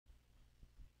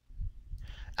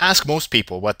Ask most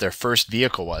people what their first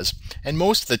vehicle was, and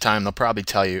most of the time they'll probably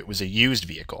tell you it was a used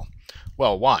vehicle.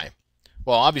 Well, why?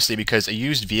 Well, obviously because a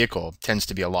used vehicle tends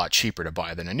to be a lot cheaper to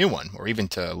buy than a new one, or even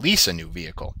to lease a new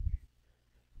vehicle.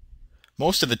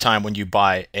 Most of the time when you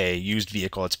buy a used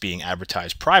vehicle that's being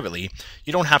advertised privately,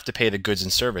 you don't have to pay the goods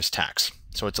and service tax,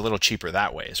 so it's a little cheaper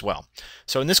that way as well.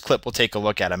 So in this clip we'll take a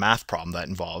look at a math problem that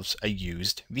involves a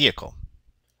used vehicle.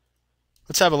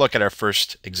 Let's have a look at our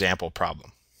first example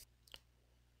problem.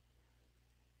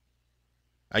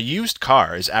 A used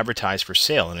car is advertised for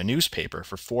sale in a newspaper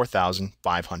for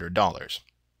 $4,500.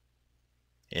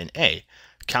 In A,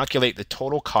 calculate the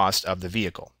total cost of the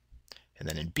vehicle. And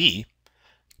then in B,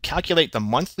 calculate the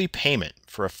monthly payment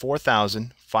for a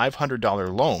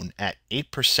 $4,500 loan at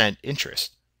 8%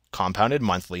 interest, compounded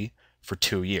monthly for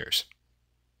 2 years.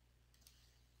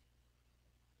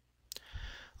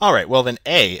 Alright, well then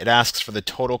A, it asks for the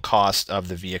total cost of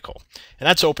the vehicle. And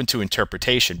that's open to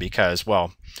interpretation because,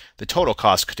 well, the total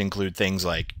cost could include things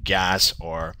like gas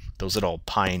or those little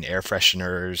Pine air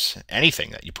fresheners, anything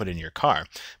that you put in your car.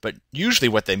 But usually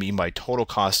what they mean by total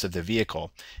cost of the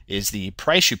vehicle is the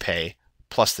price you pay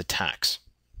plus the tax.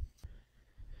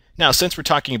 Now, since we're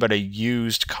talking about a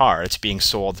used car that's being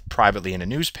sold privately in a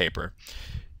newspaper,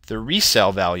 the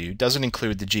resale value doesn't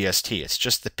include the GST, it's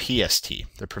just the PST,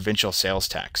 the provincial sales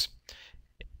tax.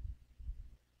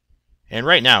 And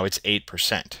right now it's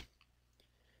 8%. Do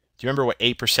you remember what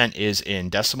 8% is in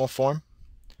decimal form?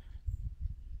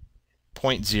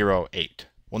 0.08.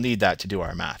 We'll need that to do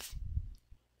our math.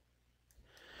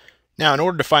 Now, in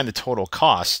order to find the total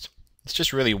cost, it's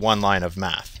just really one line of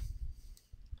math.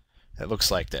 It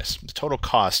looks like this. The total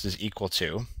cost is equal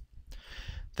to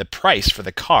the price for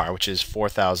the car, which is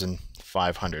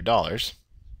 $4,500,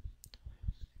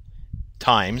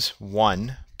 times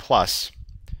 1 plus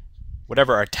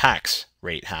whatever our tax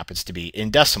rate happens to be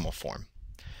in decimal form.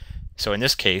 So in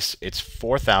this case, it's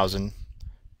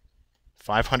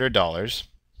 $4,500,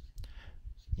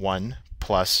 1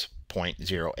 plus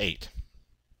 0.08.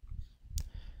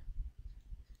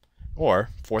 Or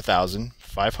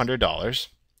 $4,500.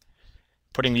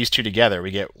 Putting these two together,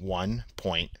 we get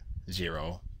 1.08.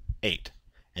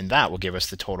 And that will give us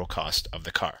the total cost of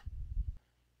the car.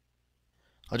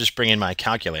 I'll just bring in my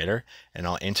calculator and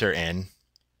I'll enter in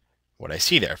what I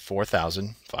see there,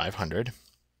 4,500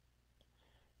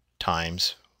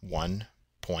 times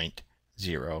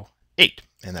 1.08,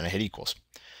 and then I hit equals.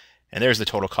 And there's the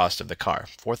total cost of the car,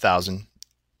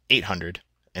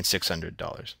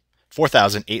 $4,860.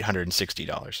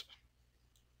 $4,860.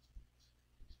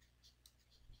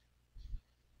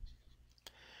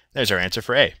 There's our answer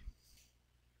for A.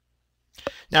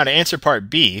 Now to answer part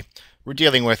B, we're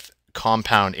dealing with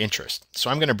compound interest. So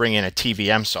I'm going to bring in a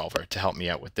TVM solver to help me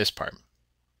out with this part.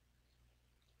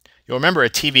 You'll remember a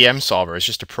TVM solver is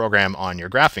just a program on your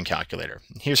graphing calculator.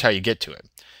 Here's how you get to it.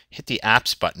 Hit the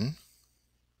Apps button,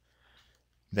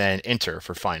 then Enter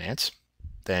for finance,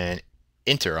 then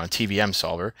Enter on TVM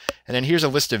solver, and then here's a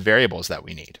list of variables that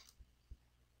we need.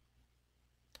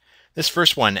 This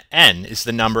first one, N, is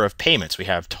the number of payments we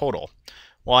have total.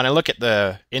 Well, when I look at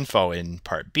the info in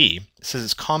part B, it says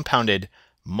it's compounded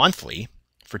monthly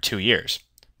for 2 years.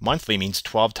 Monthly means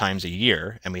 12 times a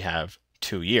year, and we have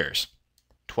 2 years.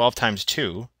 12 times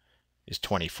 2 is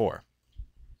 24.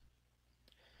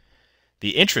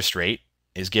 The interest rate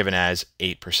is given as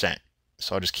 8%.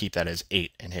 So I'll just keep that as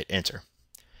 8 and hit Enter.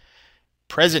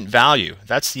 Present value,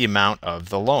 that's the amount of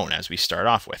the loan as we start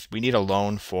off with. We need a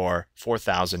loan for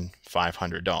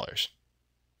 $4,500.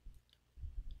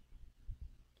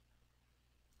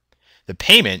 The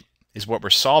payment is what we're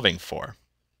solving for.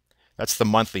 That's the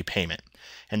monthly payment.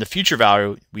 And the future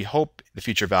value, we hope the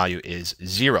future value is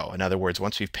 0. In other words,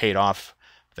 once we've paid off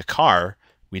the car,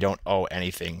 we don't owe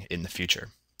anything in the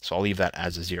future. So I'll leave that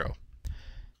as a 0.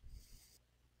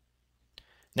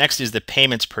 Next is the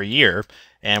payments per year,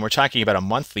 and we're talking about a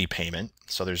monthly payment,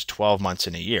 so there's 12 months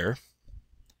in a year.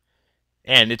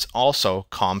 And it's also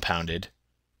compounded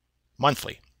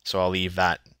monthly, so I'll leave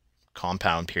that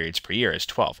compound periods per year as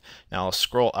 12. Now I'll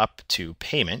scroll up to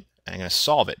payment, and I'm going to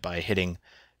solve it by hitting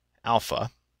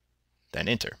alpha, then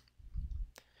Enter.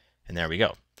 And there we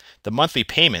go. The monthly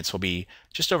payments will be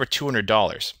just over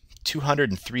 $200,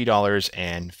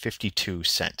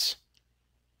 $203.52.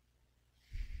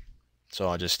 So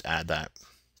I'll just add that,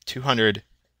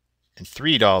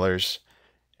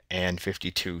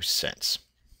 $203.52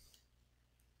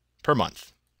 per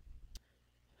month.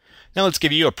 Now let's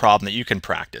give you a problem that you can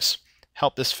practice.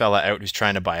 Help this fella out who's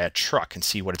trying to buy a truck and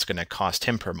see what it's going to cost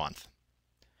him per month.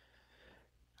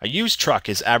 A used truck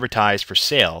is advertised for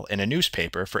sale in a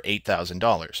newspaper for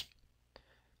 $8,000.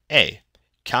 A.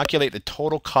 calculate the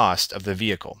total cost of the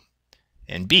vehicle.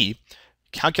 And B,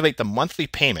 calculate the monthly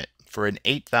payment for an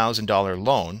 $8,000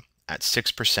 loan at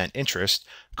 6% interest,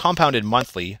 compounded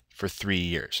monthly for 3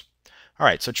 years. All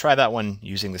right, so try that one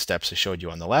using the steps I showed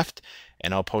you on the left,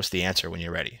 and I'll post the answer when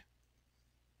you're ready.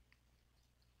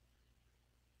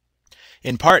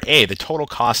 In Part A, the total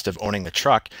cost of owning the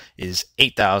truck is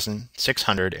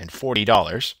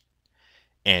 $8,640,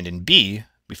 and in B,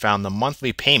 we found the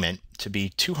monthly payment to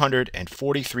be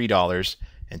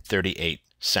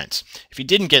 $243.38. If you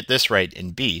didn't get this right in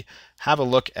B, have a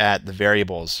look at the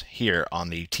variables here on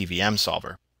the TVM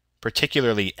solver,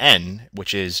 particularly N,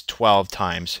 which is 12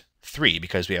 times 3,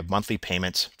 because we have monthly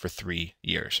payments for 3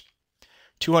 years.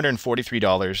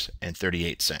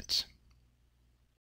 $243.38.